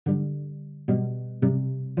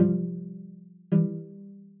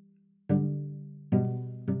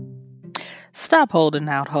Stop holding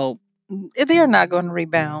out hope. They're not going to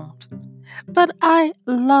rebound. But I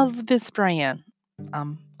love this brand.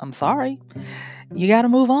 I'm sorry. You got to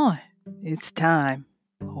move on. It's time.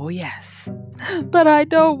 Oh, yes. But I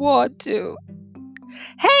don't want to.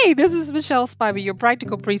 Hey, this is Michelle Spivey, your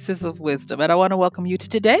practical priestess of wisdom, and I want to welcome you to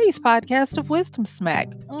today's podcast of Wisdom Smack.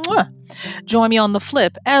 Mwah. Join me on the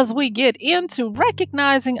flip as we get into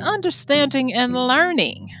recognizing, understanding, and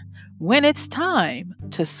learning when it's time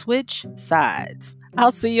to switch sides.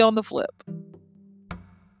 I'll see you on the flip.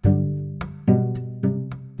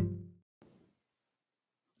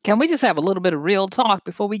 Can we just have a little bit of real talk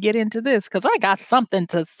before we get into this? Because I got something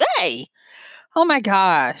to say. Oh my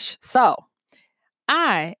gosh. So,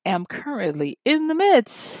 I am currently in the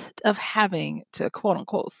midst of having to quote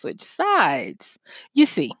unquote switch sides. You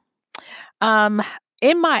see, um,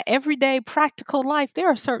 in my everyday practical life, there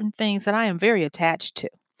are certain things that I am very attached to.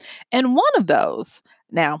 And one of those,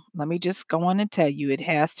 now let me just go on and tell you, it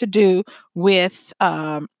has to do with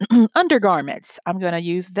undergarments. I'm going to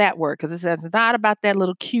use that word because it's not about that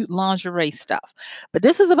little cute lingerie stuff, but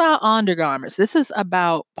this is about undergarments. This is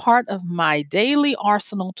about part of my daily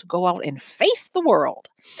arsenal to go out and face the world.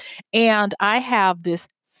 And I have this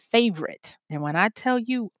favorite. And when I tell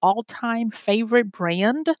you all time favorite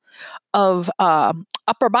brand of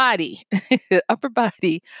upper body, upper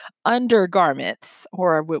body undergarments,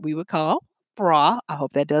 or what we would call bra. I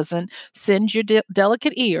hope that doesn't send your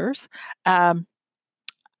delicate ears. Um,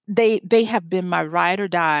 they have been my ride or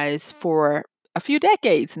dies for a few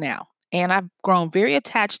decades now. And I've grown very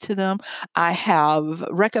attached to them. I have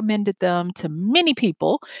recommended them to many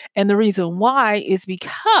people. And the reason why is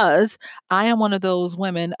because I am one of those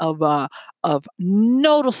women of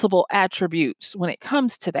noticeable attributes when it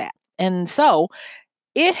comes to that. And so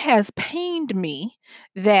it has pained me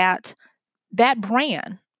that that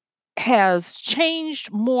brand has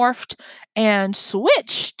changed, morphed, and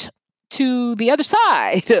switched to the other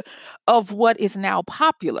side of what is now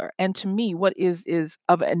popular. And to me, what is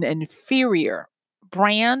of an inferior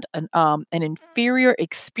brand, an inferior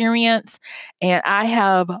experience. And I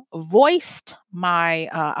have voiced my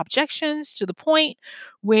objections to the point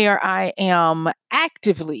where I am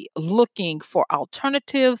actively looking for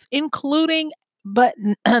alternatives, including but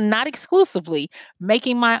not exclusively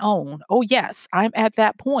making my own. Oh, yes, I'm at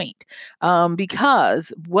that point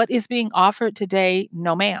because what is being offered today,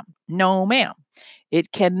 no, ma'am, no, ma'am,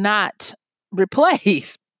 it cannot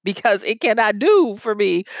replace because it cannot do for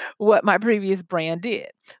me what my previous brand did.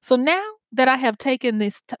 So now that I have taken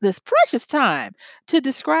this precious time to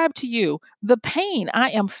describe to you the pain I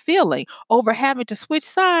am feeling over having to switch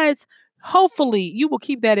sides, hopefully you will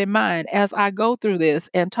keep that in mind as I go through this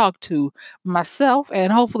and talk to myself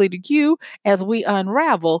and hopefully to you as we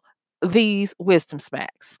unravel these wisdom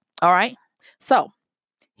smacks. All right. So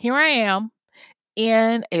here I am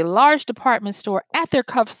in a large department store at their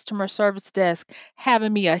customer service desk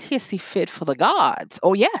having me a hissy fit for the gods.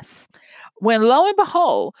 Oh, yes. When lo and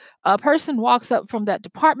behold, a person walks up from that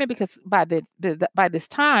department because by this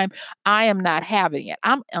time, I am not having it.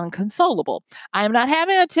 I'm inconsolable. I am not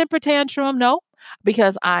having a temper tantrum. No,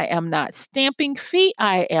 because I am not stamping feet.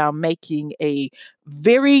 I am making a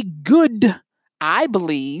very good, I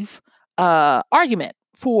believe, argument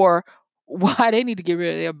for why they need to get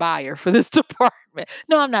rid of their buyer for this department.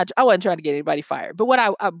 No, I'm not. I wasn't trying to get anybody fired.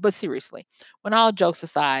 But but seriously, when all jokes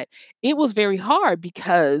aside, it was very hard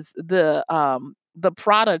because the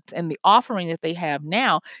product and the offering that they have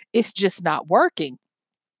now, it's just not working.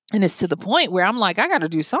 And it's to the point where I'm like, I got to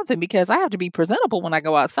do something because I have to be presentable when I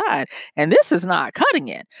go outside. And this is not cutting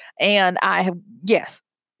it. And I have, yes,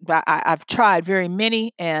 I've tried very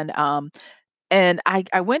many. And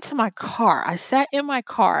I went to my car. I sat in my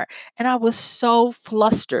car and I was so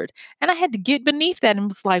flustered. And I had to get beneath that and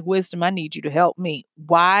was like, Wisdom, I need you to help me.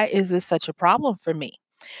 Why is this such a problem for me?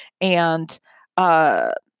 And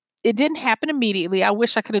uh, it didn't happen immediately. I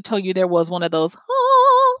wish I could have told you there was one of those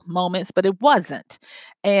moments, but it wasn't.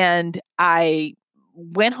 And I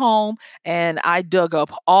went home and I dug up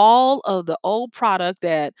all of the old product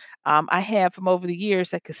that I had from over the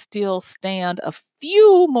years that could still stand a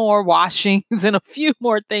few more washings and a few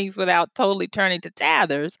more things without totally turning to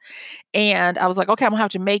tatters. And I was like, okay, I'm gonna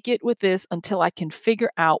have to make it with this until I can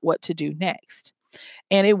figure out what to do next.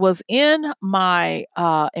 And it was in my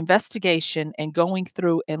investigation and going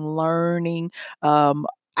through and learning, um,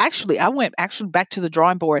 actually, I went actually back to the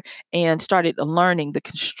drawing board and started learning the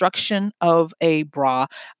construction of a bra,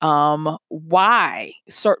 why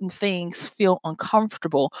certain things feel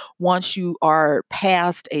uncomfortable once you are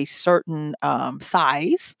past a certain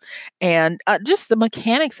size, and just the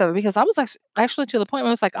mechanics of it. Because I was actually to the point where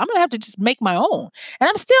I was like, I'm gonna have to just make my own, and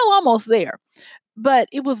I'm still almost there. But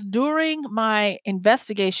it was during my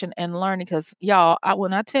investigation and learning, because y'all,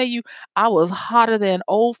 when I tell you I was hotter than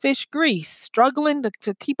old fish grease, struggling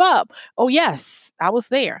to keep up. Oh, yes, I was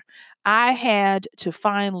there. I had to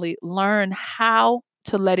finally learn how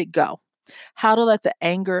to let it go, how to let the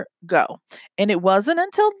anger go. And it wasn't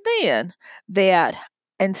until then that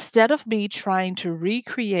instead of me trying to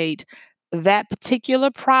recreate that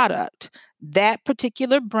particular product, that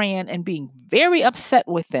particular brand, and being very upset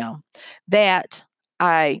with them, that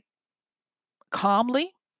I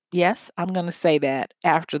calmly, yes, I'm going to say that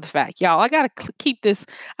after the fact. Y'all, I got to keep this,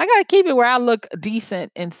 I got to keep it where I look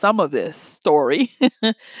decent in some of this story.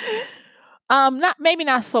 Not maybe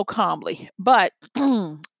not so calmly, but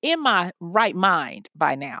in my right mind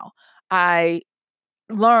by now, I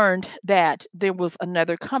learned that there was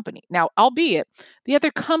another company. Now, albeit the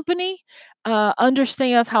other company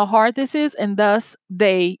understands how hard this is, and thus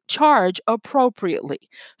they charge appropriately.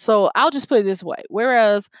 So I'll just put it this way.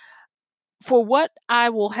 Whereas for what I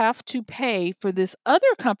will have to pay for this other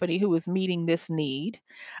company who is meeting this need,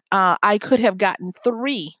 I could have gotten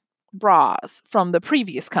three bras from the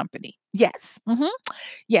previous company. Yes.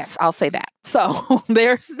 Yes, I'll say that. So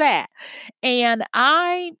there's that. And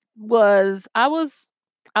I was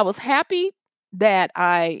happy that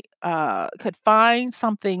I could find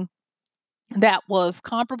something that was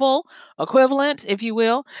comparable, equivalent, if you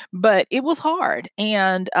will, but it was hard,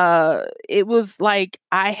 and it was like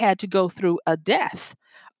I had to go through a death,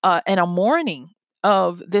 and a mourning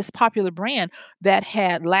of this popular brand that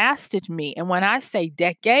had lasted me, and when I say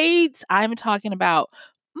decades, I'm talking about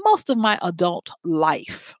most of my adult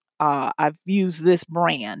life. I've used this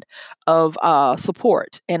brand of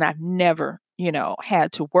support, and I've never,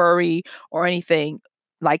 had to worry or anything.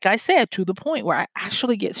 Like I said, to the point where I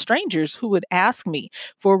actually get strangers who would ask me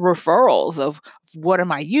for referrals of what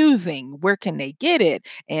am I using? Where can they get it?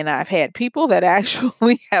 And I've had people that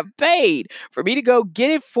actually have paid for me to go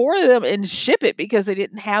get it for them and ship it because they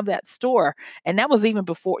didn't have that store. And that was even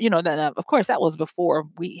before, that of course that was before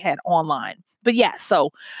we had online. But yeah,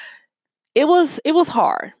 so it was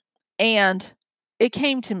hard. And it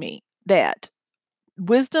came to me that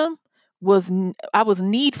wisdom I was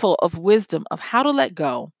needful of wisdom of how to let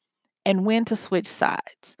go and when to switch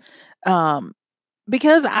sides. Um,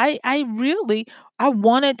 because I really I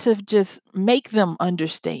wanted to just make them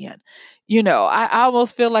understand. I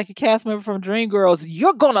almost feel like a cast member from Dreamgirls.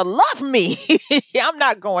 You're gonna love me. I'm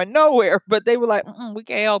not going nowhere. But they were like, we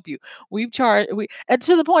can't help you. We've charged and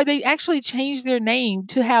to the point they actually changed their name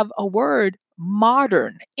to have a word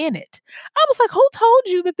modern in it. I was like, who told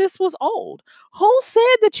you that this was old? Who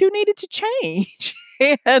said that you needed to change?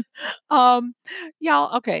 and um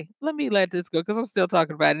Y'all, okay, let me let this go because I'm still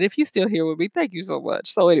talking about it. If you still here with me, thank you so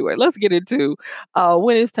much. So anyway, let's get into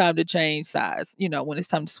when it's time to change size, when it's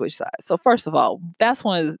time to switch sides. So first of all, that's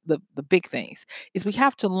one of the big things is we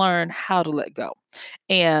have to learn how to let go.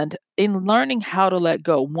 And in learning how to let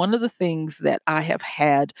go, one of the things that I have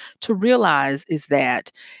had to realize is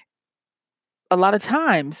that a lot of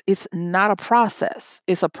times it's not a process,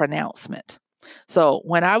 it's a pronouncement. So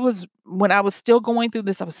when I was still going through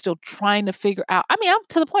this, I was still trying to figure out. I mean, I'm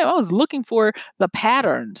to the point where I was looking for the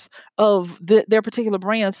patterns of their particular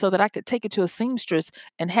brand so that I could take it to a seamstress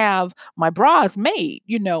and have my bras made,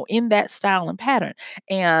 in that style and pattern.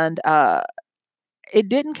 And it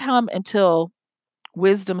didn't come until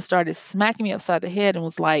wisdom started smacking me upside the head and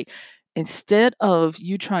was like, instead of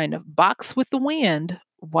you trying to box with the wind,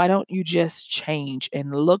 why don't you just change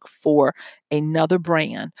and look for another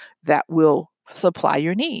brand that will supply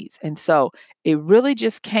your needs? And so it really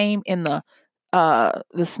just came in the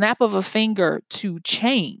snap of a finger to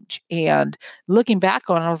change. And looking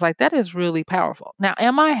back on it, I was like, that is really powerful. Now,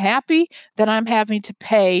 am I happy that I'm having to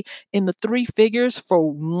pay in the three figures for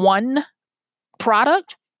one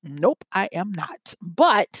product? Nope, I am not.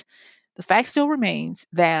 But the fact still remains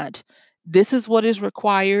that this is what is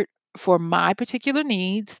required for my particular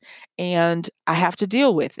needs, and I have to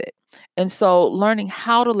deal with it. And so learning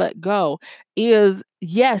how to let go is,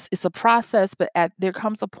 yes, it's a process, but there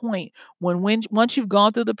comes a point when once you've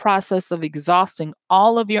gone through the process of exhausting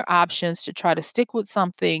all of your options to try to stick with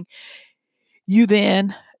something, you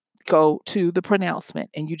then go to the pronouncement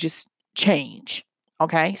and you just change.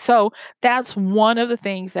 Okay, so that's one of the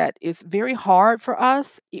things that is very hard for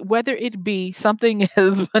us, whether it be something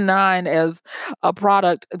as benign as a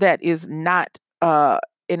product that is not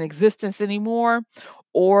in existence anymore,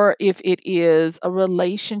 or if it is a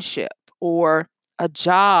relationship or a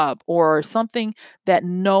job or something that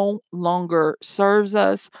no longer serves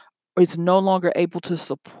us or is no longer able to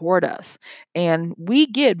support us. And we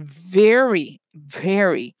get very,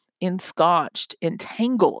 very ensconced,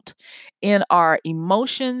 entangled in our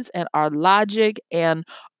emotions and our logic and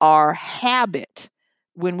our habit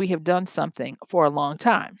when we have done something for a long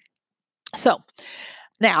time. So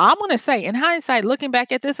now I'm going to say, in hindsight, looking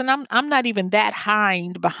back at this, and I'm not even that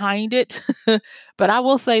hind behind it, but I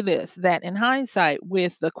will say this: that in hindsight,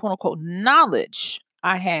 with the quote unquote knowledge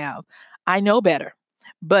I have, I know better.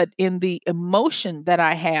 But in the emotion that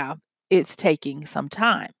I have, it's taking some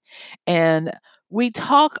time. And we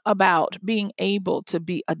talk about being able to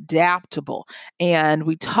be adaptable, and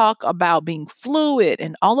we talk about being fluid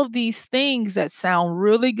and all of these things that sound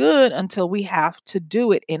really good until we have to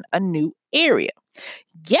do it in a new area.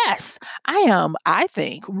 Yes, I am, I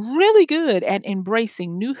think, really good at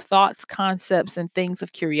embracing new thoughts, concepts, and things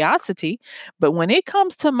of curiosity. But when it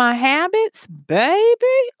comes to my habits,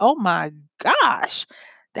 baby, oh my gosh,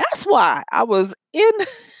 that's why I was in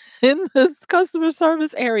in this customer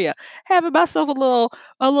service area having myself a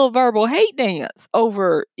little verbal hate dance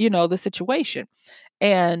over, the situation.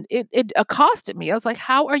 And it accosted me. I was like,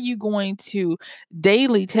 how are you going to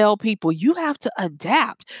daily tell people you have to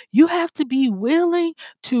adapt? You have to be willing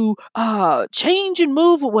to change and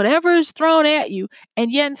move with whatever is thrown at you.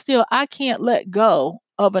 And yet and still I can't let go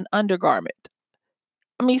of an undergarment.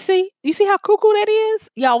 I mean, see, you see how cuckoo that is?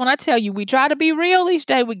 Y'all, when I tell you we try to be real each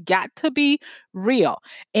day, we got to be real.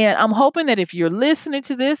 And I'm hoping that if you're listening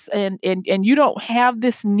to this and you don't have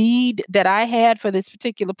this need that I had for this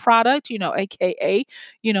particular product, AKA,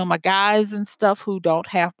 my guys and stuff who don't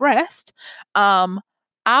have breast, um,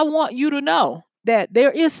 I want you to know that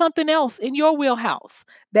there is something else in your wheelhouse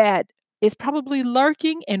that is probably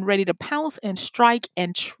lurking and ready to pounce and strike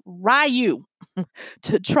and try you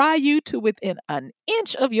to try you to within an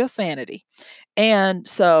inch of your sanity. And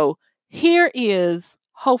so here is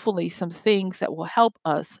hopefully some things that will help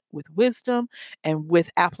us with wisdom and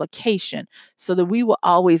with application so that we will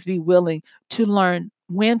always be willing to learn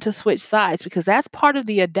when to switch sides, because that's part of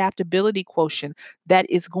the adaptability quotient that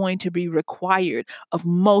is going to be required of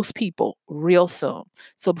most people real soon.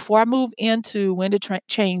 So before I move into when to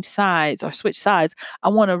change sides or switch sides, I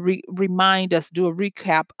want to remind us, do a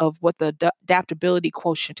recap of what the adaptability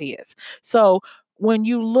quotient is. So when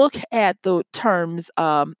you look at the terms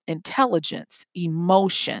intelligence,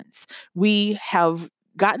 emotions, we have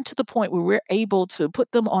gotten to the point where we're able to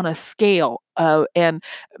put them on a scale and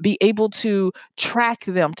be able to track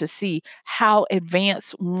them to see how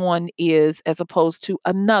advanced one is as opposed to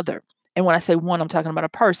another. And when I say one, I'm talking about a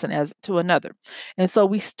person as to another. And so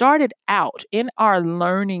we started out in our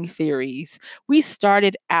learning theories. We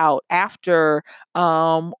started out after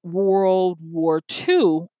World War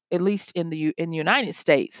II, at least in the United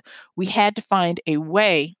States. We had to find a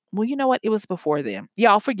way. Well, you know what? It was before then.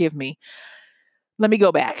 Y'all forgive me. Let me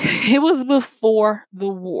go back. It was before the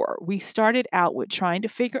war. We started out with trying to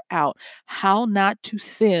figure out how not to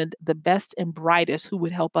send the best and brightest who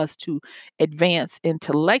would help us to advance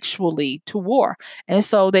intellectually to war. And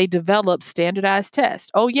so they developed standardized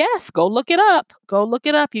tests. Oh, yes, go look it up. Go look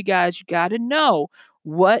it up, you guys. You got to know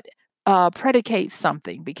what predicates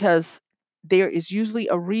something, because there is usually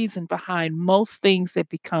a reason behind most things that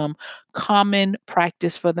become common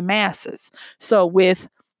practice for the masses. So with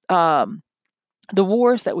um, the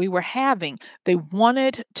wars that we were having, they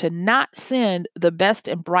wanted to not send the best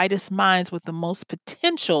and brightest minds with the most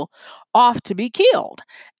potential off to be killed.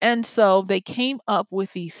 And so they came up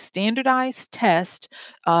with these standardized tests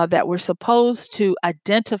that were supposed to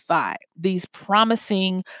identify these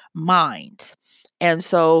promising minds. And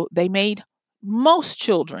so they made most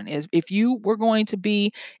children, is if you were going to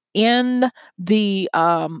be in the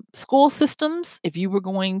school systems, if you were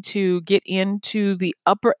going to get into the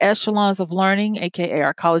upper echelons of learning, aka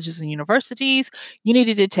our colleges and universities, you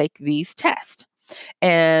needed to take these tests.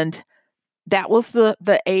 And that was the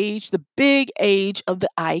big age of the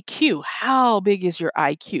IQ. How big is your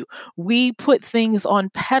IQ? We put things on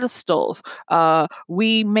pedestals.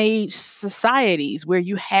 We made societies where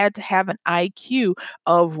you had to have an IQ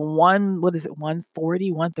of what is it,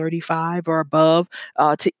 140, 135 or above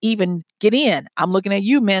to even get in. I'm looking at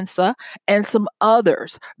you, Mensa, and some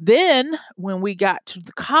others. Then when we got to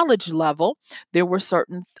the college level, there were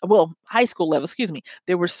certain, well, high school level, excuse me,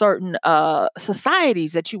 there were certain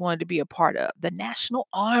societies that you wanted to be a part part of, the National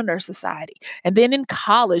Honor Society. And then in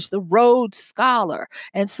college, the Rhodes Scholar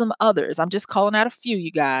and some others. I'm just calling out a few,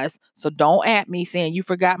 you guys. So don't at me saying you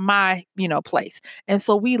forgot my, place. And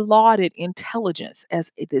so we lauded intelligence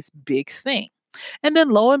as this big thing. And then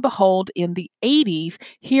lo and behold, in the 80s,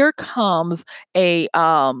 here comes a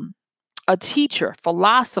teacher,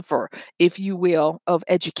 philosopher, if you will, of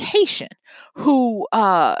education, who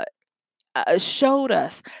showed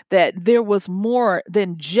us that there was more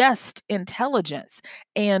than just intelligence.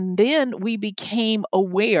 And then we became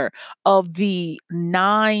aware of the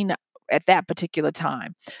nine, at that particular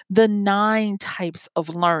time, the nine types of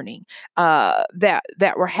learning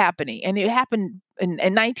that were happening. And it happened in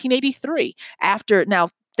 1983. After now,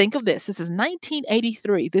 think of this. This is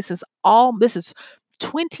 1983. This is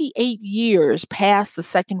 28 years past the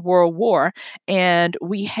Second World War. And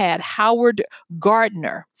we had Howard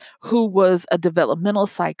Gardner, who was a developmental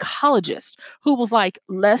psychologist, who was like,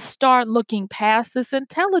 let's start looking past this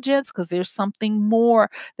intelligence because there's something more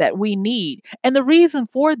that we need. And the reason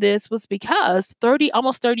for this was because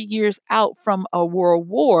almost 30 years out from a world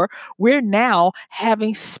war, we're now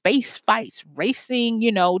having space fights, racing,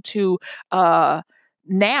 to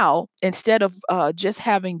now, instead of just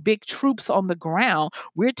having big troops on the ground,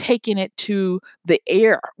 we're taking it to the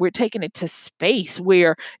air. We're taking it to space,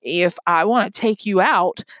 where if I want to take you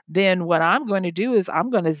out, then what I'm going to do is I'm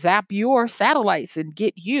going to zap your satellites and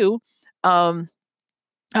get you. Um,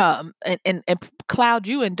 and cloud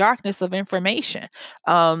you in darkness of information.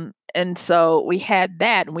 And so we had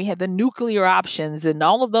that, and we had the nuclear options and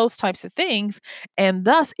all of those types of things. And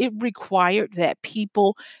thus, it required that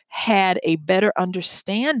people had a better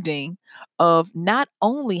understanding of not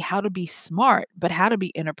only how to be smart, but how to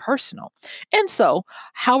be interpersonal. And so,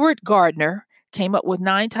 Howard Gardner came up with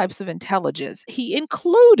nine types of intelligence. He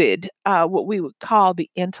included what we would call the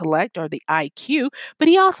intellect or the IQ, but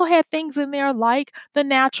he also had things in there like the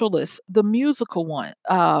naturalist, the musical one,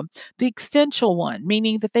 the existential one,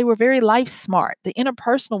 meaning that they were very life smart, the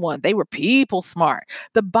interpersonal one, they were people smart,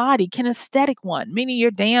 the body kinesthetic one, meaning your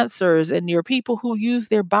dancers and your people who use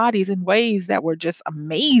their bodies in ways that were just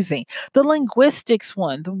amazing, the linguistics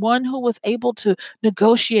one, the one who was able to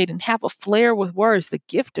negotiate and have a flair with words, the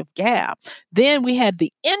gift of gab. Then we had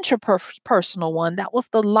the interpersonal one, that was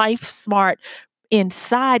the life smart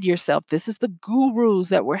inside yourself. This is the gurus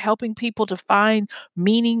that were helping people to find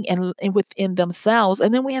meaning and within themselves.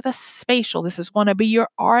 And then we have the spatial. This is going to be your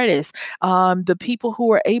artists, the people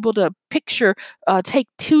who are able to take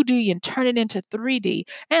 2D and turn it into 3D.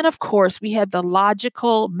 And of course, we had the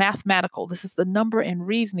logical, mathematical. This is the number and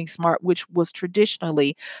reasoning smart, which was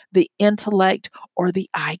traditionally the intellect or the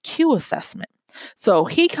IQ assessment. So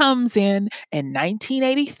he comes in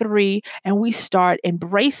 1983, and we start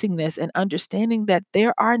embracing this and understanding that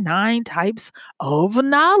there are nine types of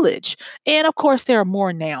knowledge. And of course, there are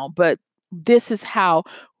more now, but this is how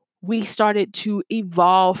we started to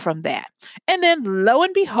evolve from that. And then lo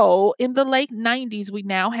and behold, in the late 90s, we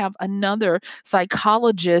now have another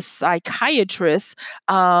psychiatrist,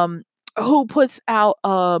 who puts out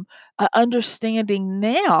an understanding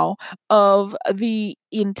now of the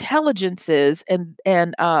intelligences,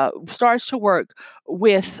 and starts to work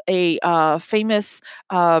with a famous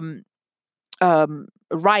um,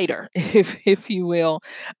 writer, if you will,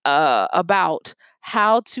 about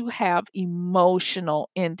how to have emotional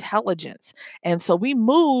intelligence. And so we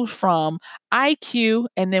moved from IQ,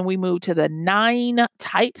 and then we moved to the nine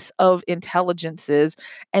types of intelligences.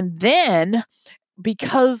 And then,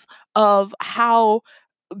 because of how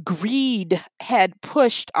greed had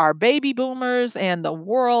pushed our baby boomers and the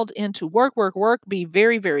world into work, work, work, be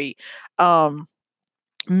very, very um,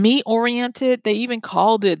 me oriented. They even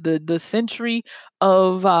called it the century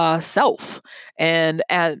of self, and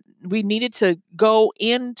we needed to go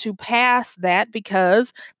into past that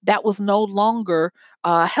because that was no longer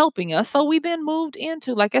helping us. So we then moved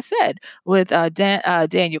into, like I said, with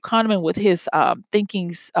Daniel Kahneman with his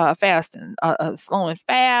thinkings fast and slow and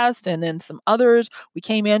fast, and then some others. We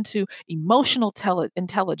came into emotional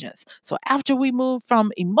intelligence. So after we moved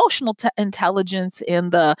from emotional intelligence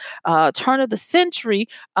in the turn of the century,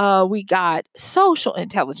 we got social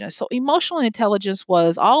intelligence. So emotional intelligence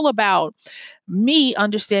was all about me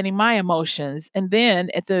understanding my emotions. And then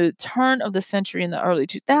at the turn of the century in the early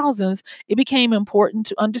 2000s, it became important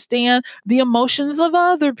to understand the emotions of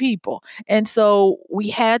other people. And so we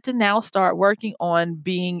had to now start working on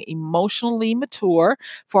being emotionally mature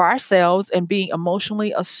for ourselves and being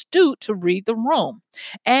emotionally astute to read the room.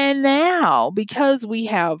 And now, because we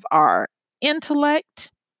have our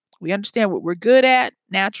intellect, We understand what we're good at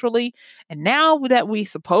naturally. And now that we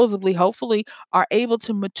supposedly, hopefully, are able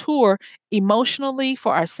to mature emotionally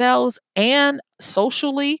for ourselves and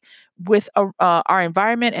socially with our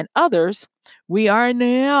environment and others, we are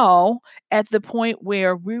now at the point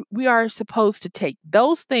where we are supposed to take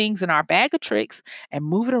those things in our bag of tricks and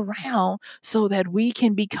move it around so that we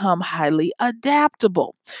can become highly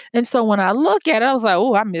adaptable. And so when I look at it, I was like,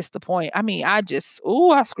 oh, I missed the point. I mean, I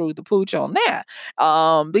screwed the pooch on that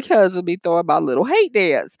because of me throwing my little hate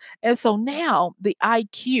dance. And so now the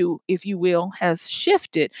IQ, if you will, has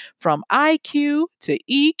shifted from IQ to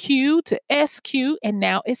EQ to SQ, and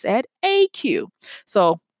now it's at AQ.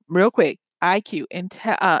 So, real quick, IQ,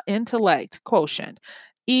 intellect quotient,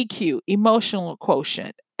 EQ, emotional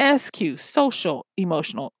quotient, SQ, social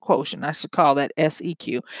emotional quotient. I should call that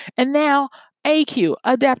SEQ. And now AQ,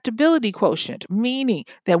 adaptability quotient, meaning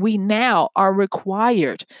that we now are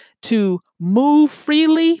required to move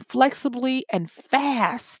freely, flexibly, and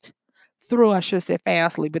fast through, I should have said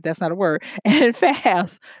fastly, but that's not a word, and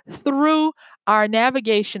fast through our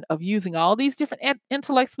navigation of using all these different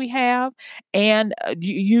intellects we have and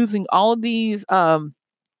using all of these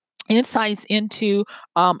insights into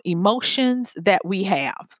emotions that we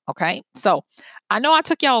have. Okay. So I know I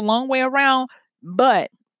took y'all a long way around,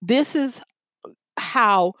 but this is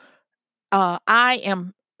how I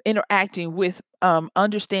am interacting with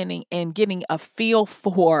understanding and getting a feel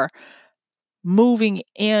for moving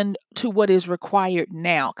into what is required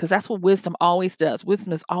now, because that's what wisdom always does.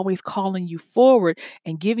 Wisdom is always calling you forward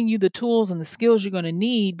and giving you the tools and the skills you're going to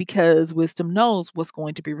need, because wisdom knows what's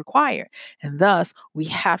going to be required. And thus we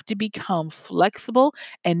have to become flexible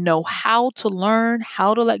and know how to learn,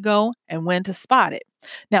 how to let go, and when to spot it.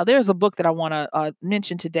 Now, there's a book that I want to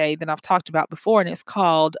mention today that I've talked about before, and it's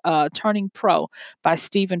called Turning Pro by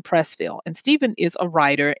Stephen Pressfield. And Stephen is a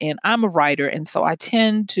writer, and I'm a writer. And so I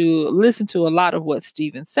tend to listen to a lot of what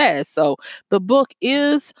Stephen says. So the book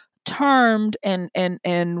is termed and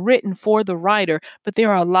written for the writer, but there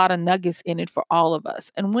are a lot of nuggets in it for all of us.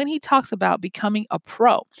 And when he talks about becoming a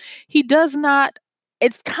pro, he does not,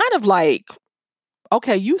 it's kind of like,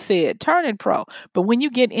 okay, you said turning pro, but when you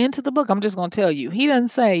get into the book, I'm just going to tell you, he doesn't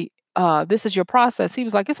say, this is your process. He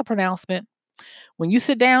was like, it's a pronouncement. When you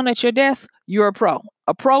sit down at your desk, you're a pro.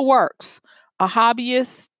 A pro works. A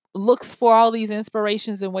hobbyist looks for all these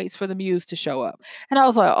inspirations and waits for the muse to show up. And I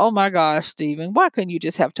was like, oh my gosh, Stephen, why couldn't you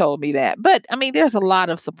just have told me that? But I mean, there's a lot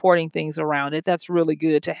of supporting things around it that's really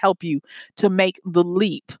good to help you to make the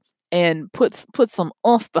leap and put some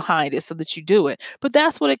oomph behind it so that you do it. But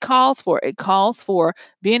that's what it calls for. It calls for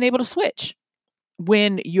being able to switch.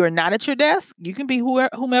 When you're not at your desk, you can be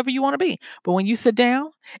whomever you want to be. But when you sit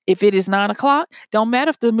down, if it is 9 o'clock, don't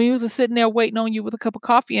matter if the muse is sitting there waiting on you with a cup of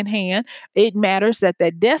coffee in hand. It matters that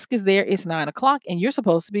that desk is there. It's 9 o'clock and you're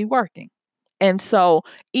supposed to be working. And so,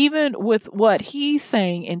 even with what he's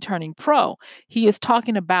saying in Turning Pro, he is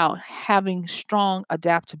talking about having strong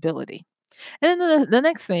adaptability. And then the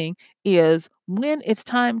next thing is when it's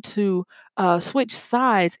time to switch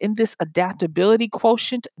sides in this adaptability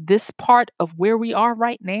quotient, this part of where we are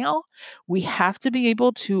right now, we have to be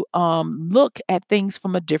able to look at things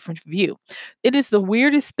from a different view. It is the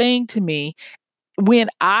weirdest thing to me when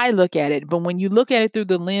I look at it, but when you look at it through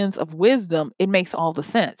the lens of wisdom, it makes all the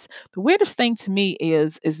sense. The weirdest thing to me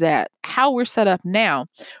is that how we're set up now,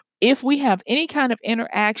 if we have any kind of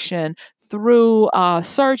interaction through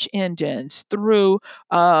search engines, through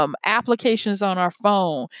applications on our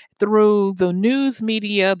phone, through the news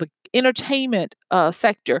media, the entertainment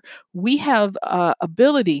sector, we have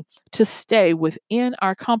ability to stay within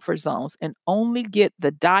our comfort zones and only get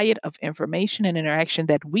the diet of information and interaction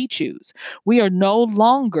that we choose. We are no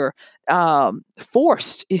longer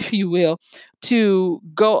forced, if you will, to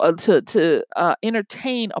go to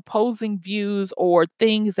entertain opposing views or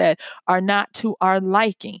things that are not to our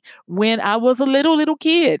liking. When I was a little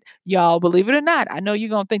kid, y'all, believe it or not, I know you're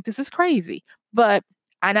gonna think this is crazy, but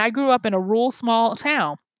and I grew up in a rural small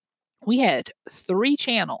town. We had three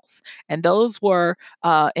channels, and those were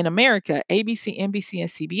in America: ABC, NBC, and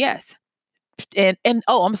CBS. And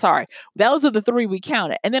oh, I'm sorry, those are the three we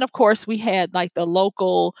counted. And then of course we had like the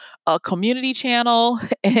local community channel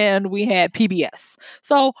and we had PBS.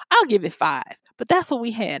 So I'll give it five, but that's what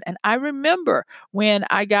we had. And I remember when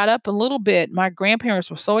I got up a little bit, my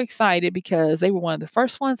grandparents were so excited because they were one of the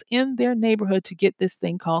first ones in their neighborhood to get this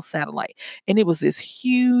thing called satellite. And it was this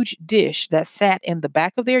huge dish that sat in the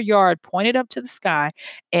back of their yard, pointed up to the sky,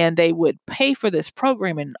 and they would pay for this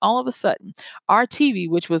programming. And all of a sudden our TV,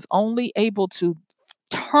 which was only able to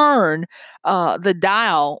turn the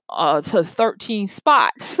dial to 13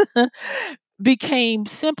 spots, became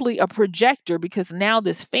simply a projector because now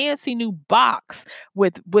this fancy new box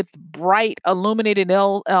with bright illuminated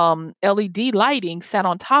LED lighting sat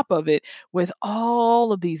on top of it with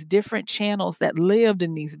all of these different channels that lived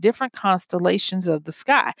in these different constellations of the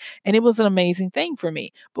sky. And it was an amazing thing for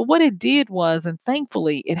me. But what it did was, and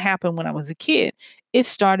thankfully it happened when I was a kid, it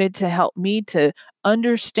started to help me to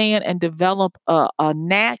understand and develop a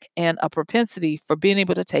knack and a propensity for being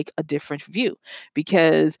able to take a different view.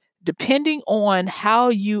 Because depending on how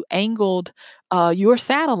you angled your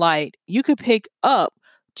satellite, you could pick up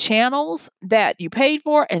channels that you paid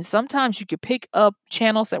for, and sometimes you could pick up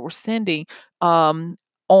channels that were sending um,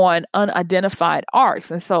 on unidentified arcs.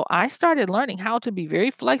 And so I started learning how to be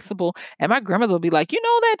very flexible. And my grandmother would be like, you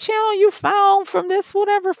know, that channel you found from this,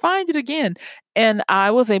 whatever, find it again. And I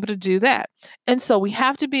was able to do that. And so we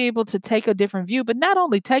have to be able to take a different view, but not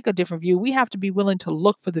only take a different view, we have to be willing to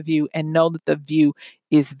look for the view and know that the view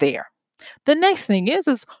is there. The next thing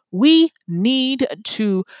is we need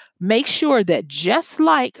to make sure that just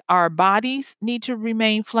like our bodies need to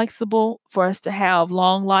remain flexible for us to have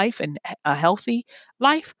long life and a healthy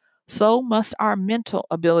life, so must our mental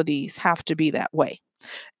abilities have to be that way.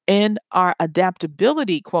 And our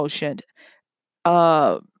adaptability quotient,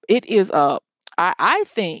 uh, it is a I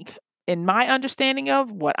think in my understanding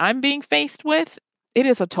of what I'm being faced with, it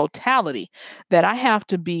is a totality that I have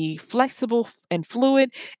to be flexible and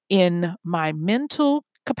fluid in my mental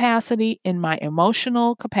capacity, in my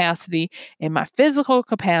emotional capacity, in my physical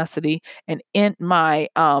capacity, and in my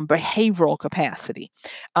behavioral capacity.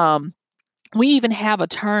 Um, we even have a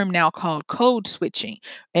term now called code switching,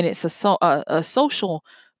 and it's a social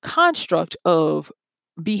construct of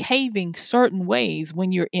behaving certain ways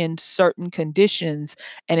when you're in certain conditions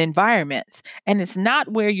and environments. And it's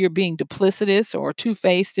not where you're being duplicitous or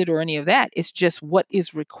two-faced or any of that. It's just what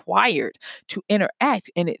is required to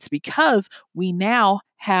interact. And it's because we now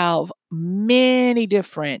have many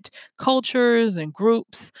different cultures and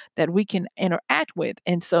groups that we can interact with.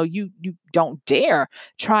 And so you don't dare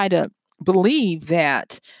try to believe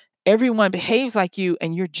that everyone behaves like you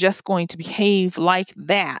and you're just going to behave like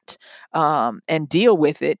that and deal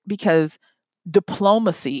with it, because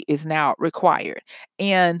diplomacy is now required.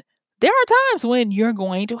 And there are times when you're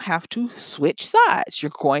going to have to switch sides.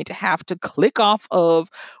 You're going to have to click off of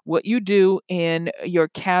what you do in your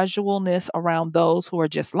casualness around those who are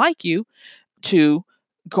just like you to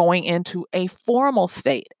going into a formal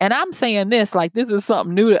state. And I'm saying this like this is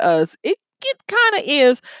something new to us. It kind of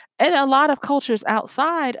is. And a lot of cultures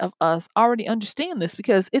outside of us already understand this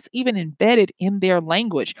because it's even embedded in their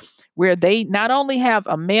language, where they not only have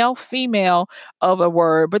a male, female of a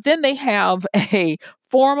word, but then they have a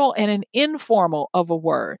formal and an informal of a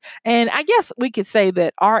word. And I guess we could say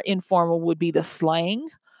that our informal would be the slang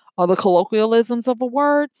or the colloquialisms of a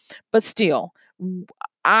word, but still,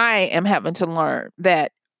 I am having to learn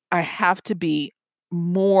that I have to be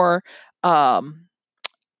more, um,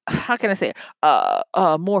 how can I say it?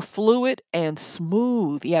 More fluid and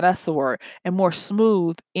smooth. Yeah, that's the word. And more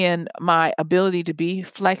smooth in my ability to be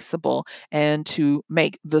flexible and to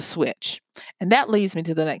make the switch. And that leads me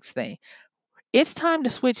to the next thing. It's time to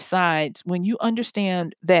switch sides when you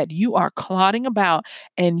understand that you are clotting about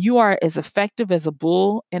and you are as effective as a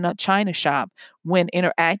bull in a china shop when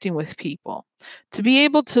interacting with people. To be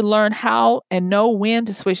able to learn how and know when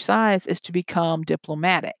to switch sides is to become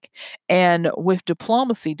diplomatic. And with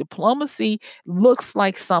diplomacy looks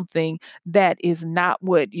like something that is not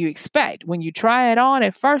what you expect. When you try it on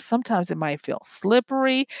at first, sometimes it might feel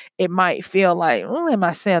slippery. It might feel like, "Mm, am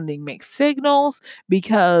I sending mixed signals?"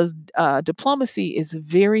 Because diplomacy is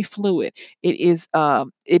very fluid.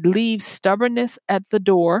 It leaves stubbornness at the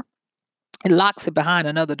door. It locks it behind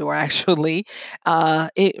another door, actually.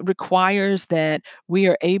 It requires that we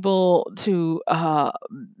are able to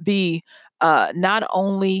be not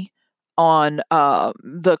only on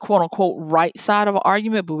the quote unquote right side of an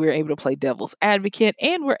argument, but we're able to play devil's advocate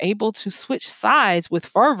and we're able to switch sides with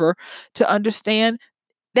fervor to understand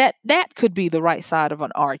that that could be the right side of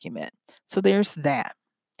an argument. So there's that.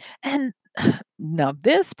 And now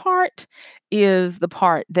this part is the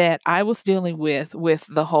part that I was dealing with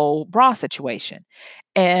the whole bra situation.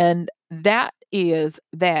 And that is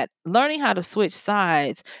that learning how to switch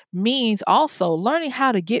sides means also learning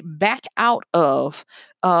how to get back out of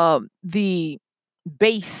the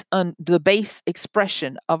base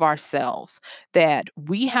expression of ourselves, that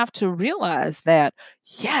we have to realize that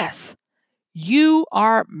yes, you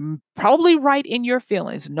are probably right in your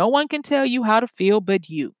feelings. No one can tell you how to feel but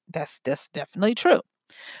you. That's definitely true.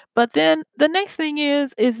 But then the next thing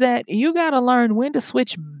is that you got to learn when to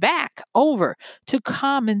switch back over to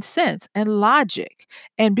common sense and logic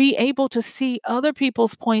and be able to see other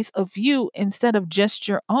people's points of view instead of just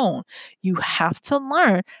your own. You have to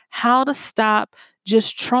learn how to stop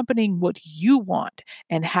just trumpeting what you want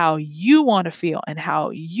and how you want to feel and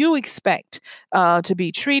how you expect to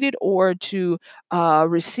be treated or to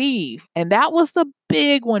receive. And that was the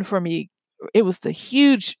big one for me. It was the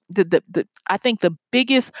huge, the I think the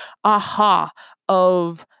biggest aha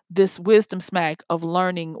of this wisdom smack of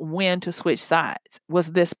learning when to switch sides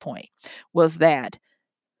was this point, was that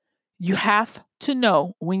you have to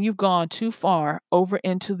know when you've gone too far over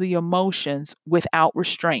into the emotions without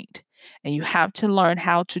restraint. And you have to learn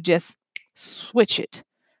how to just switch it,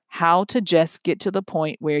 how to just get to the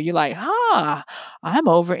point where you're like, I'm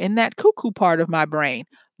over in that cuckoo part of my brain.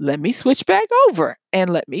 Let me switch back over and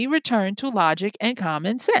let me return to logic and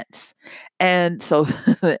common sense. And so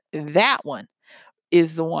that one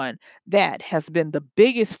is the one that has been the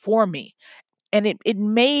biggest for me, and it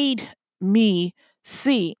made me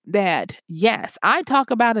see that, yes, I talk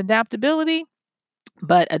about adaptability,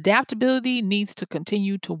 but adaptability needs to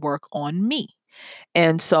continue to work on me.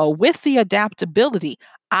 And so, with the adaptability,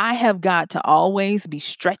 I have got to always be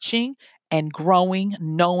stretching and growing,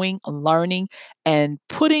 knowing, learning, and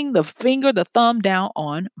putting the thumb down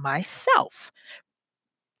on myself.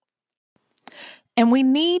 And we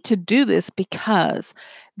need to do this because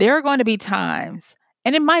there are going to be times,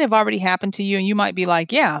 and it might have already happened to you, and you might be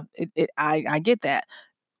like, yeah, I get that.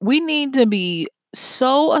 We need to be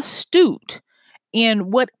so astute in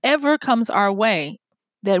whatever comes our way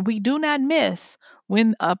that we do not miss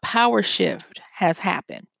when a power shift has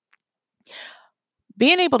happened.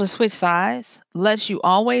 Being able to switch sides lets you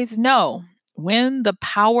always know when the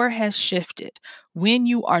power has shifted, when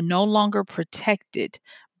you are no longer protected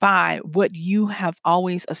by what you have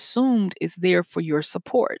always assumed is there for your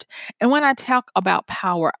support. And when I talk about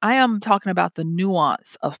power, I am talking about the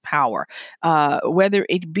nuance of power, whether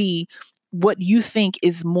it be what you think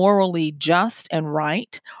is morally just and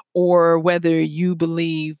right, or whether you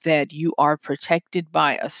believe that you are protected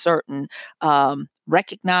by a certain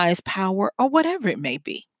recognized power, or whatever it may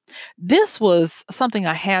be. This was something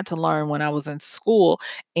I had to learn when I was in school,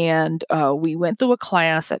 and we went through a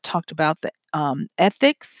class that talked about the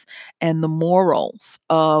ethics and the morals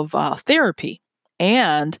of therapy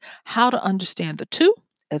and how to understand the two,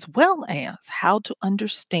 as well as how to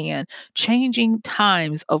understand changing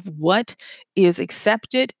times of what is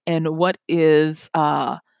accepted and what is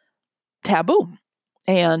taboo.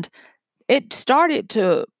 And it started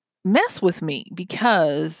to mess with me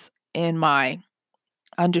because in my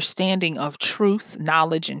understanding of truth,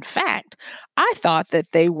 knowledge, and fact, I thought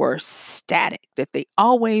that they were static, that they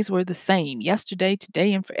always were the same yesterday,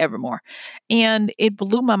 today, and forevermore. And it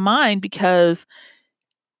blew my mind because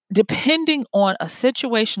depending on a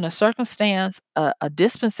situation, a circumstance, a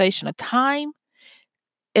dispensation, a time,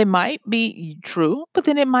 it might be true, but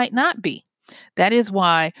then it might not be. That is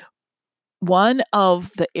why one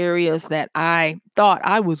of the areas that I thought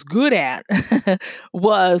I was good at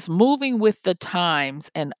was moving with the times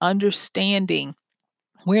and understanding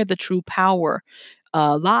where the true power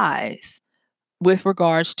lies with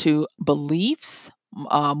regards to beliefs,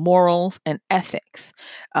 morals, and ethics.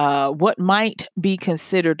 What might be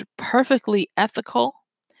considered perfectly ethical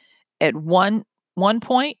at one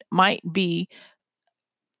point might be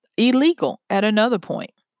illegal at another point.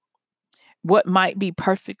 What might be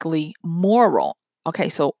perfectly moral. Okay,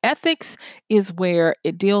 so ethics is where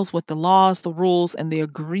it deals with the laws, the rules, and the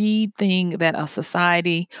agreed thing that a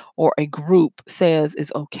society or a group says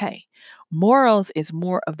is okay. Morals is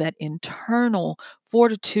more of that internal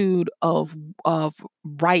fortitude of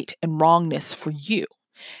right and wrongness for you.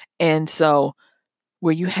 And so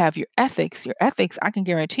where you have your ethics, I can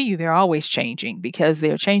guarantee you they're always changing because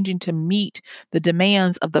they're changing to meet the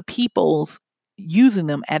demands of the peoples using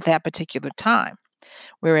them at that particular time.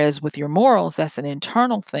 Whereas with your morals, that's an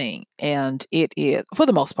internal thing. And it is, for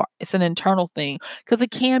the most part, it's an internal thing because it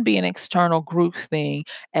can be an external group thing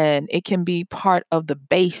and it can be part of the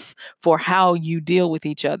base for how you deal with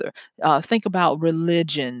each other. Think about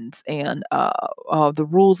religions and the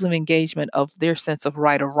rules of engagement of their sense of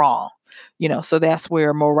right or wrong. So that's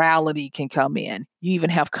where morality can come in. You even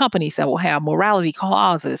have companies that will have morality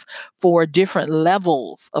clauses for different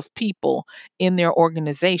levels of people in their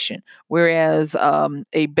organization. Whereas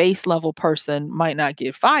a base level person might not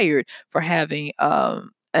get fired for having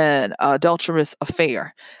an adulterous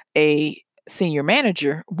affair, a senior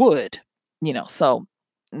manager would. So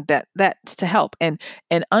that's to help and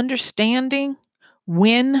understanding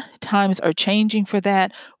when times are changing for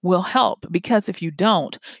that will help, because if you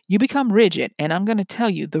don't, you become rigid. And I'm going to tell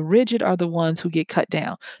you, the rigid are the ones who get cut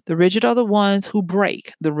down. The rigid are the ones who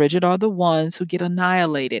break. The rigid are the ones who get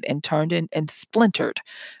annihilated and turned in and splintered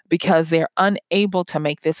because they're unable to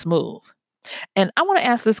make this move. And I want to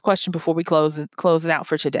ask this question before we close it out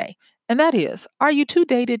for today. And that is, are you too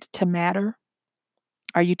dated to matter?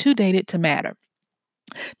 Are you too dated to matter?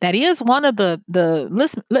 That is one of the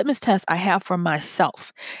litmus tests I have for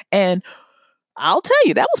myself. And I'll tell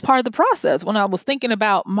you, that was part of the process when I was thinking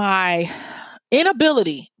about my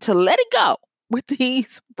inability to let it go with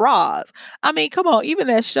these bras. I mean, come on, even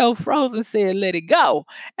that show Frozen said let it go.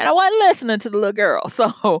 And I wasn't listening to the little girl.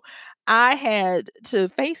 So I had to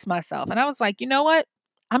face myself. And I was like, you know what?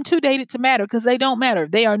 I'm too dated to matter, because they don't matter.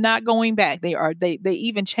 They are not going back. They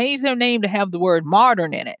even changed their name to have the word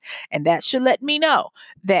modern in it. And that should let me know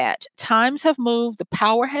that times have moved, the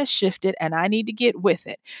power has shifted, and I need to get with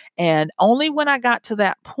it. And only when I got to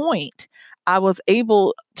that point, I was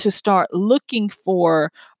able to start looking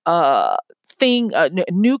for uh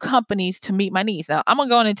new companies to meet my needs. Now, I'm gonna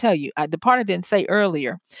go on and tell you, the part I didn't say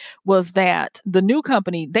earlier was that the new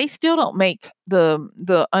company, they still don't make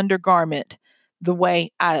the undergarment the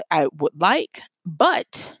way I would like,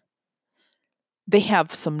 but they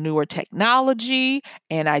have some newer technology,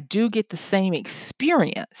 and I do get the same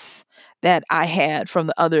experience that I had from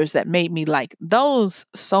the others that made me like those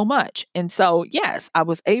so much. And so, yes, I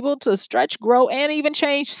was able to stretch, grow, and even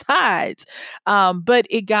change sides. But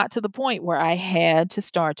it got to the point where I had to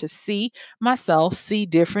start to see myself, see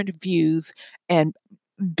different views, and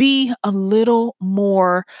be a little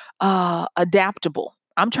more adaptable.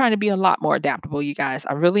 I'm trying to be a lot more adaptable, you guys.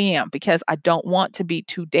 I really am, because I don't want to be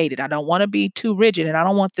too dated. I don't want to be too rigid, and I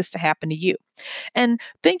don't want this to happen to you. And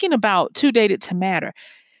thinking about too dated to matter,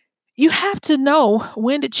 you have to know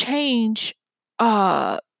when to change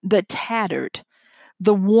the tattered,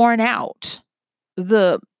 the worn out,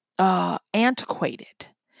 the antiquated.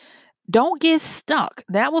 Don't get stuck.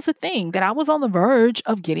 That was a thing that I was on the verge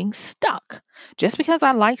of getting stuck. Just because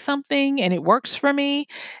I like something and it works for me,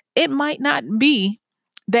 it might not be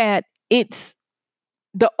that it's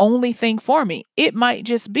the only thing for me. It might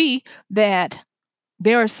just be that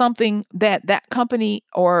there is something that that company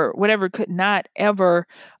or whatever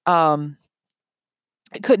um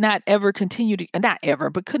could not ever continue to, not ever,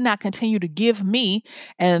 but could not continue to give me.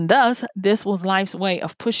 And thus, this was life's way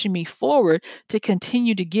of pushing me forward to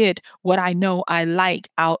continue to get what I know I like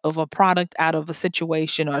out of a product, out of a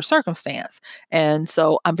situation or circumstance. And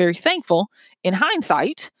so I'm very thankful in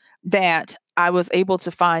hindsight that I was able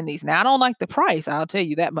to find these. Now, I don't like the price, I'll tell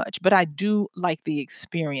you that much, but I do like the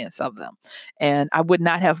experience of them. And I would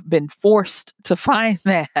not have been forced to find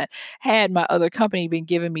that had my other company been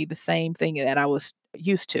giving me the same thing that I was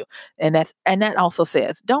used to. And that also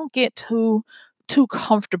says, don't get too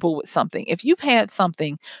comfortable with something. If you've had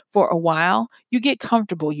something for a while, you get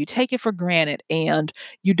comfortable, you take it for granted, and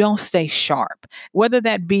you don't stay sharp. Whether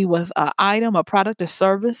that be with an item, a product, a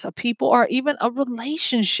service, a people, or even a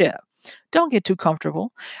relationship. Don't get too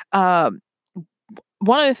comfortable. Um,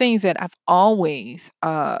 One of the things that I've always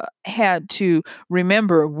had to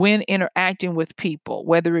remember when interacting with people,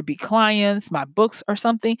 whether it be clients, my books, or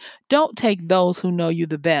something, don't take those who know you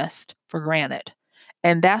the best for granted.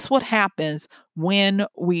 And that's what happens when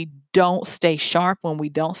we don't stay sharp, when we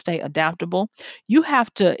don't stay adaptable. You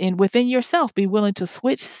have to, in within yourself, be willing to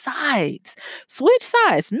switch sides,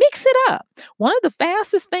 mix it up. One of the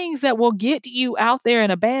fastest things that will get you out there in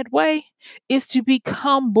a bad way is to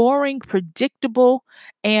become boring, predictable,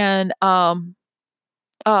 and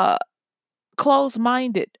uh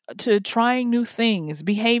closed-minded to trying new things,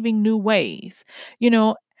 behaving new ways. You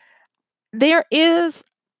know, there is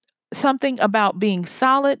something about being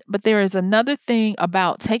solid, but there is another thing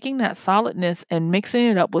about taking that solidness and mixing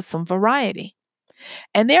it up with some variety.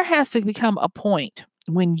 And there has to become a point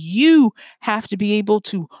when you have to be able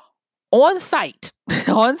to, on site,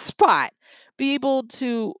 on spot, be able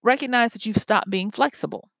to recognize that you've stopped being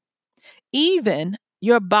flexible. Even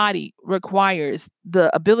your body requires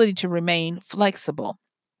the ability to remain flexible.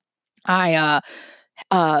 I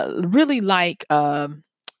really like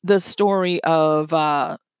the story of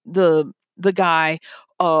the guy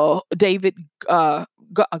David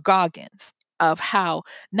Goggins, of how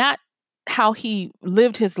not how he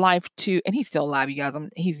lived his life to, and he's still alive, you guys.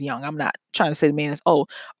 He's young. I'm not trying to say the man is old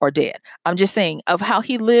or dead. I'm just saying of how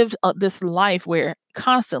he lived this life where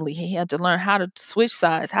constantly he had to learn how to switch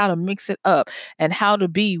sides, how to mix it up, and how to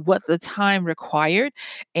be what the time required.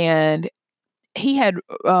 And he had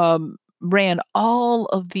ran all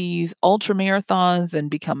of these ultra marathons and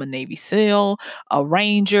become a Navy SEAL, a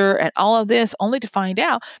Ranger, and all of this, only to find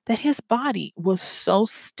out that his body was so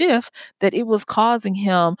stiff that it was causing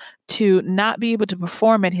him to not be able to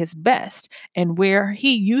perform at his best. And where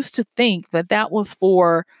he used to think that that was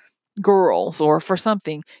for girls or for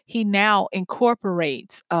something, he now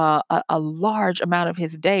incorporates a large amount of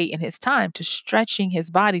his day and his time to stretching his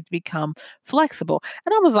body to become flexible.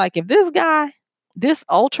 And I was like, if this guy, this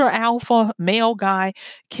ultra alpha male guy,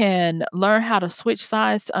 can learn how to switch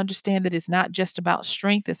sides to understand that it's not just about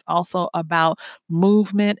strength, it's also about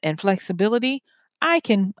movement and flexibility. I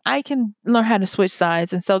can learn how to switch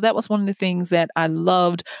sides. And so that was one of the things that I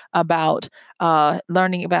loved about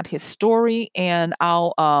learning about his story. And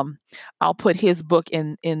I'll put his book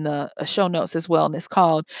in the show notes as well, and it's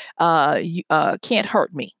called "Can't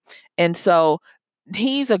Hurt Me." And so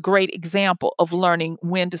he's a great example of learning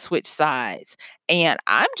when to switch sides. And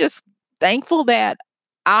I'm just thankful that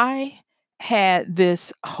I had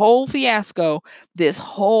this whole fiasco, this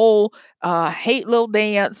whole hate little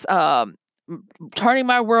dance, turning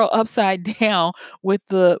my world upside down with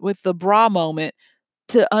the bra moment,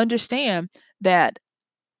 to understand that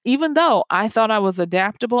even though I thought I was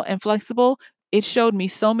adaptable and flexible, it showed me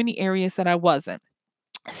so many areas that I wasn't.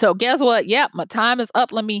 So guess what? Yep, my time is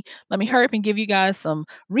up. Let me hurry up and give you guys some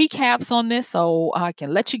recaps on this so I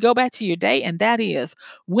can let you go back to your day. And that is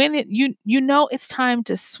when you know it's time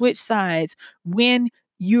to switch sides when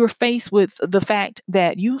you're faced with the fact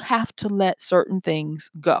that you have to let certain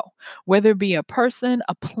things go, whether it be a person,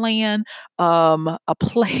 a plan, a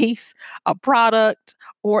place, a product,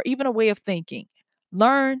 or even a way of thinking.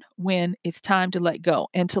 Learn when it's time to let go.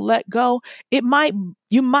 And to let go, it might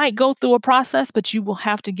you might go through a process, but you will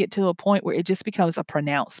have to get to a point where it just becomes a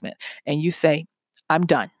pronouncement and you say, I'm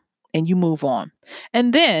done. And you move on.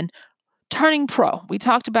 And then turning pro. We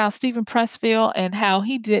talked about Stephen Pressfield and how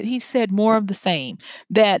he said more of the same,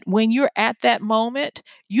 that when you're at that moment,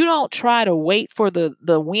 you don't try to wait for the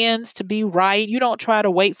winds to be right. You don't try to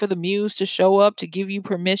wait for the muse to show up to give you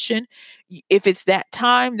permission. If it's that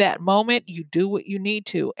time, that moment, you do what you need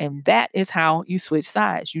to. And that is how you switch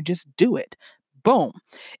sides. You just do it. Boom.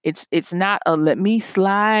 It's not a let me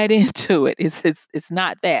slide into it. It's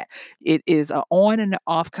not that. It is a on and a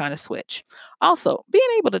off kind of switch. Also, being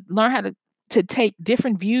able to learn how to take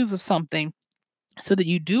different views of something so that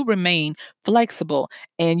you do remain flexible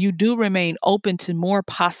and you do remain open to more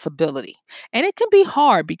possibility. And it can be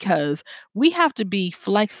hard because we have to be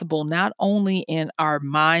flexible not only in our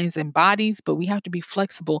minds and bodies, but we have to be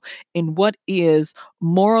flexible in what is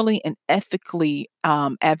morally and ethically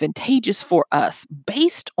advantageous for us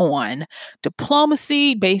based on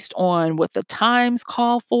diplomacy, based on what the times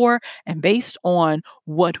call for, and based on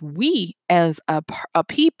what we as a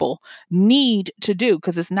people need to do,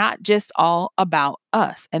 because it's not just all about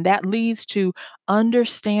us. And that leads to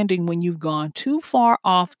understanding when you've gone too far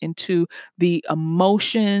off into the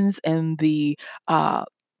emotions and the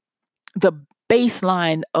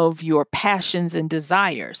baseline of your passions and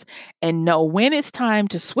desires, and know when it's time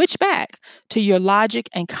to switch back to your logic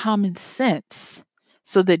and common sense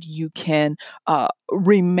so that you can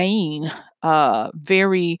remain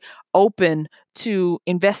very open to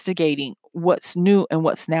investigating what's new and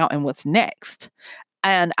what's now and what's next.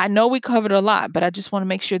 And I know we covered a lot, but I just want to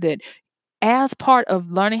make sure that as part of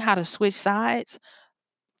learning how to switch sides,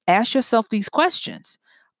 ask yourself these questions.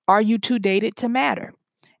 Are you too dated to matter?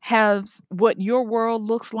 Has what your world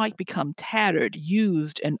looks like become tattered,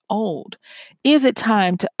 used, and old? Is it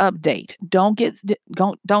time to update? Don't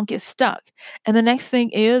get stuck. And the next thing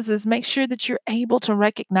is make sure that you're able to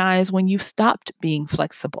recognize when you've stopped being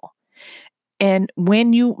flexible. And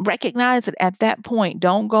when you recognize it at that point,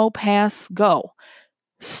 don't go past go.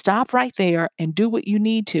 Stop right there and do what you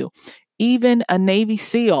need to. Even a Navy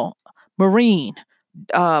SEAL, Marine,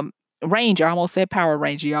 um, Ranger, I almost said Power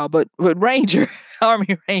Ranger, y'all, but Ranger,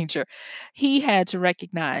 Army Ranger, he had to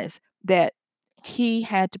recognize that he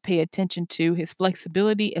had to pay attention to his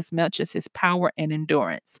flexibility as much as his power and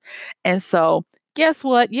endurance. And so, guess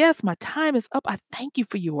what? Yes, my time is up. I thank you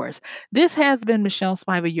for yours. This has been Michelle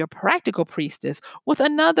Spiva, your practical priestess, with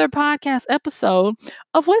another podcast episode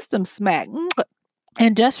of Wisdom Smack.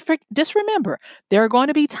 And just remember, there are going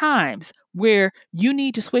to be times where you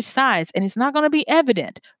need to switch sides and it's not going to be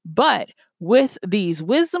evident. But with these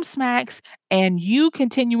wisdom smacks and you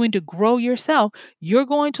continuing to grow yourself, you're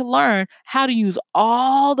going to learn how to use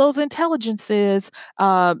all those intelligences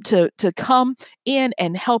to come in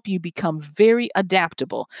and help you become very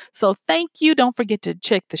adaptable. So thank you. Don't forget to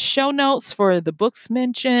check the show notes for the books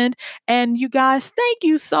mentioned. And you guys, thank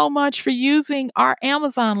you so much for using our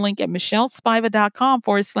Amazon link at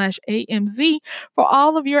michellespiva.com/AMZ for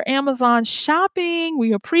all of your Amazon shopping.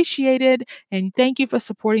 We appreciate it. And thank you for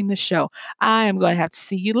supporting the show. I am going to have to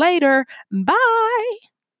see you later. Bye.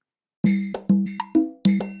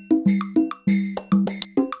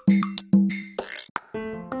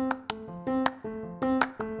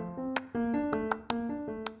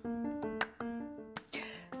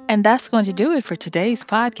 And that's going to do it for today's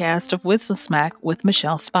podcast of Wisdom Smack with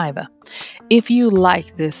Michelle Spiva. If you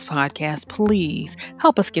like this podcast, please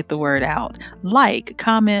help us get the word out. Like,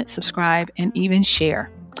 comment, subscribe, and even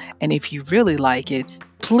share. And if you really like it,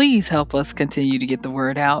 please help us continue to get the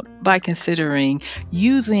word out by considering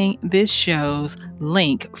using this show's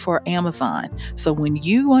link for Amazon. So when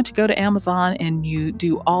you want to go to Amazon and you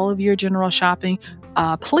do all of your general shopping,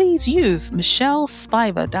 please use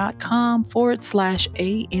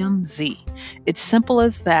michellespiva.com/AMZ. It's simple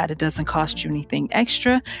as that. It doesn't cost you anything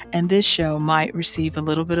extra, and this show might receive a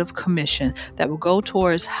little bit of commission that will go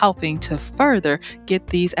towards helping to further get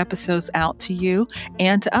these episodes out to you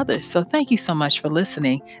and to others. So thank you so much for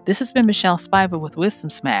listening. This has been Michelle Spiva with Wisdom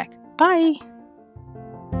Smack. Bye.